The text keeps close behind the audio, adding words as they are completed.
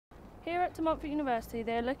Here at De Montfort University,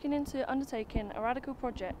 they are looking into undertaking a radical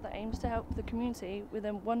project that aims to help the community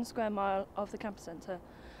within 1 square mile of the campus centre.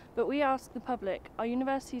 But we ask the public, are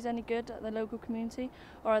universities any good at the local community,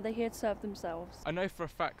 or are they here to serve themselves? I know for a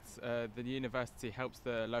fact the university helps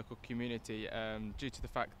the local community due to the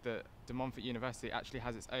fact that De Montfort University actually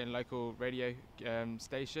has its own local radio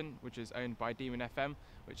station, which is owned by Demon FM,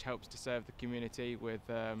 which helps to serve the community with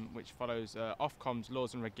which follows Ofcom's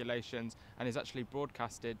laws and regulations and is actually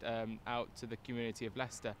broadcasted out to the community of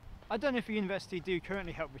Leicester. I don't know if the university do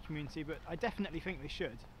currently help the community, but I definitely think they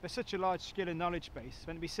should. There's such a large skill and knowledge base,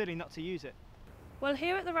 then it'd be silly not to use it. Well,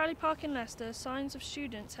 here at the Rally Park in Leicester, signs of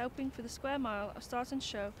students helping for the square mile are starting to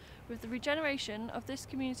show with the regeneration of this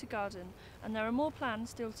community garden, and there are more plans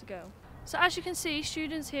still to go. So as you can see,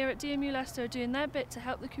 students here at DMU Leicester are doing their bit to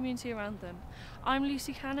help the community around them. I'm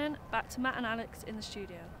Lucy Cannon, back to Matt and Alex in the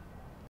studio.